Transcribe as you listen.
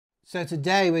So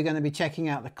today we're going to be checking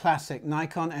out the classic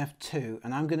Nikon F2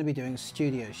 and I'm going to be doing a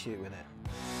studio shoot with it.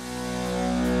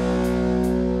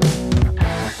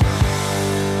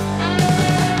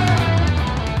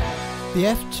 The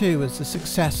F2 was the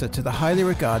successor to the highly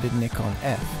regarded Nikon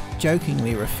F,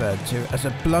 jokingly referred to as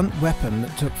a blunt weapon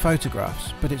that took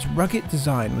photographs, but its rugged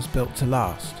design was built to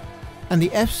last. And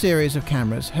the F series of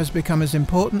cameras has become as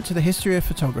important to the history of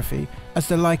photography as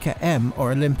the Leica M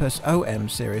or Olympus OM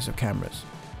series of cameras.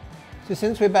 So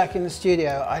since we're back in the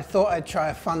studio, I thought I'd try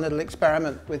a fun little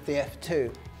experiment with the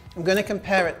F2. I'm going to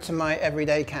compare it to my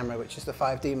everyday camera, which is the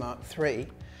 5D Mark III,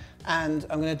 and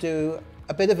I'm going to do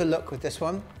a bit of a look with this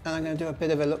one, and I'm going to do a bit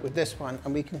of a look with this one,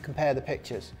 and we can compare the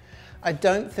pictures. I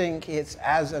don't think it's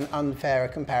as an unfair a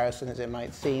comparison as it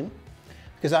might seem,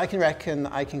 because I reckon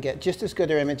I can get just as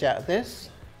good an image out of this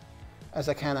as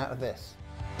I can out of this.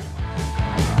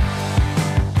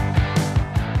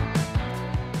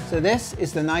 So this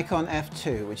is the Nikon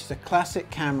F2, which is a classic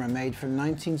camera made from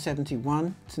 1971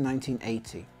 to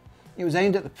 1980. It was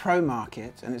aimed at the pro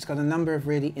market, and it's got a number of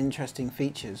really interesting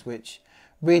features which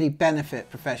really benefit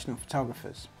professional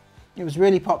photographers. It was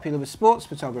really popular with sports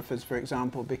photographers, for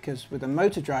example, because with a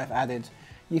motor drive added,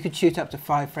 you could shoot up to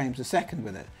 5 frames a second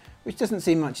with it, which doesn't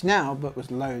seem much now, but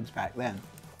was loads back then.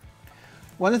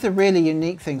 One of the really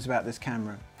unique things about this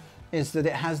camera is that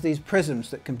it has these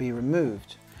prisms that can be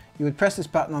removed. You would press this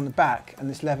button on the back and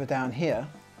this lever down here,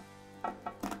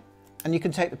 and you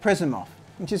can take the prism off,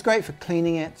 which is great for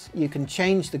cleaning it. You can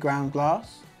change the ground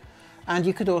glass, and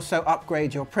you could also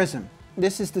upgrade your prism.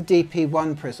 This is the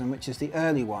DP1 prism, which is the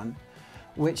early one,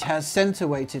 which has center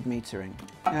weighted metering,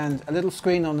 and a little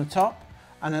screen on the top,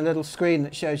 and a little screen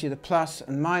that shows you the plus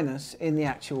and minus in the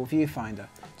actual viewfinder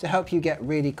to help you get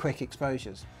really quick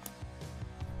exposures.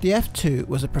 The F2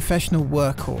 was a professional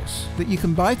workhorse that you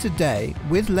can buy today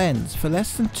with lens for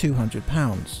less than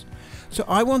 £200. So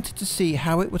I wanted to see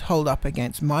how it would hold up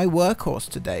against my workhorse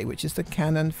today, which is the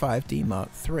Canon 5D Mark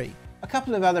III. A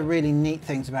couple of other really neat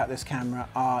things about this camera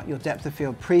are your depth of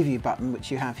field preview button,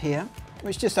 which you have here,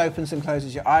 which just opens and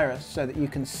closes your iris so that you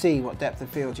can see what depth of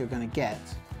field you're going to get.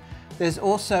 There's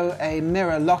also a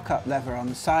mirror lockup lever on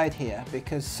the side here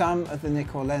because some of the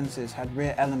Nikon lenses had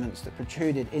rear elements that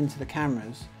protruded into the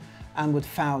cameras and would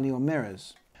foul your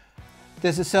mirrors.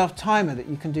 There's a self-timer that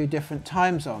you can do different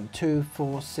times on, 2,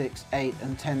 4, 6, 8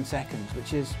 and 10 seconds,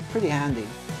 which is pretty handy.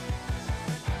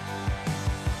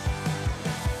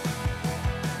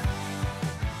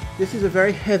 This is a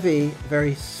very heavy,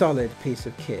 very solid piece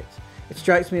of kit. It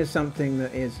strikes me as something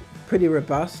that is pretty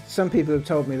robust. Some people have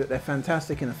told me that they're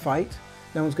fantastic in a fight.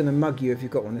 No one's going to mug you if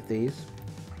you've got one of these.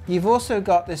 You've also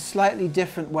got this slightly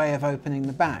different way of opening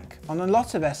the back. On a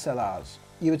lot of SLRs,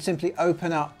 you would simply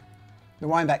open up the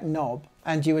wind back knob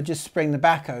and you would just spring the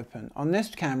back open. On this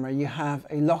camera, you have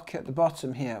a lock at the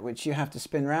bottom here, which you have to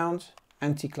spin round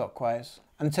anti-clockwise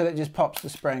until it just pops the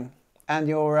spring and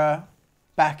your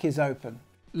back is open.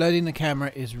 Loading the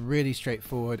camera is really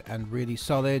straightforward and really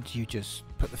solid. You just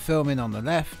put the film in on the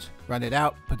left, run it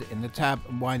out, put it in the tab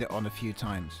and wind it on a few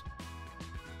times.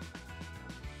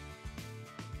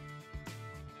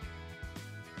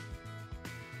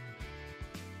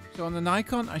 So on the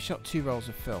Nikon, I shot 2 rolls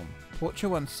of film, Portra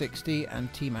 160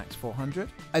 and T-Max 400.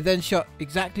 I then shot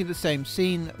exactly the same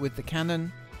scene with the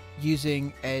Canon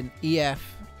using an EF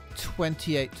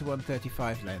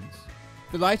 28-135 lens.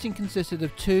 The lighting consisted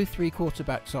of 2 3/4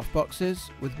 back softboxes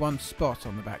with 1 spot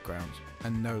on the background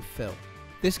and no fill.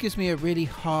 This gives me a really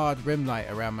hard rim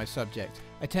light around my subject.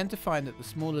 I tend to find that the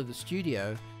smaller the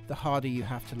studio, the harder you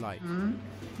have to light.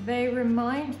 They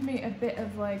remind me a bit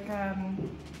of like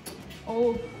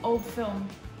old film.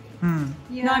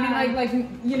 Yeah. No, I mean like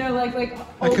you know like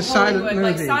old a silent Hollywood,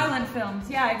 movie. like silent films.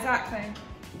 Yeah, exactly.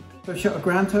 So I've shot a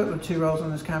grand total of 2 rolls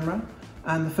on this camera.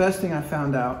 And the first thing I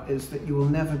found out is that you will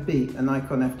never beat a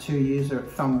Nikon F2 user at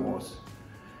thumb wars.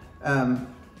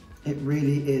 It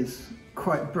really is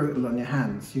quite brutal on your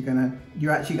hands.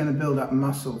 You're actually gonna build up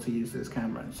muscle to use this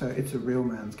camera. So it's a real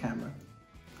man's camera.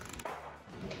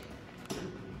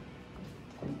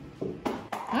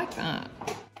 Like that.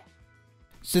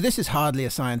 So this is hardly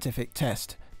a scientific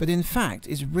test, but in fact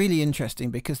is really interesting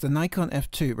because the Nikon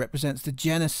F2 represents the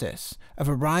genesis of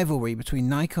a rivalry between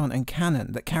Nikon and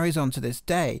Canon that carries on to this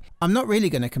day. I'm not really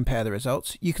going to compare the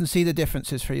results, you can see the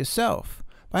differences for yourself.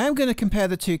 But I am going to compare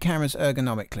the 2 cameras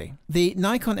ergonomically. The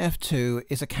Nikon F2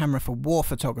 is a camera for war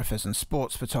photographers and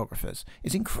sports photographers.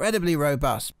 It's incredibly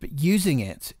robust, but using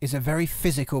it is a very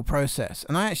physical process,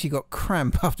 and I actually got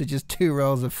cramp after just 2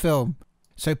 rolls of film.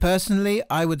 So personally,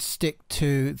 I would stick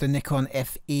to the Nikon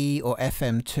FE or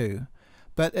FM2.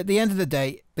 But at the end of the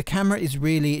day, the camera is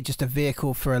really just a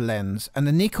vehicle for a lens. And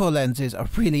the Nikon lenses are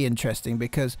really interesting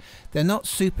because they're not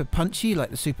super punchy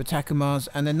like the Super Takumars,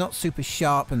 and they're not super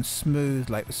sharp and smooth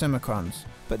like the Summicrons.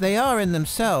 But they are in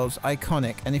themselves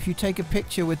iconic, and if you take a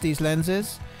picture with these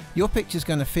lenses, your picture's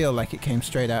going to feel like it came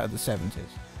straight out of the 70s.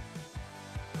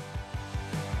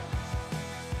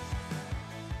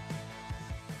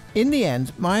 In the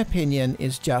end, my opinion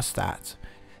is just that.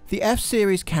 The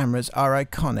F-series cameras are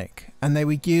iconic, and they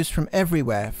were used from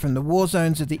everywhere, from the war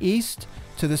zones of the East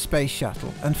to the space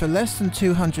shuttle, and for less than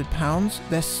 £200,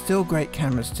 they're still great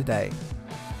cameras today.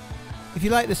 If you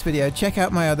like this video, check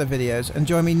out my other videos and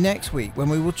join me next week when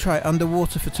we will try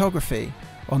underwater photography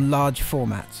on large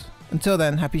formats. Until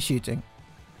then, happy shooting.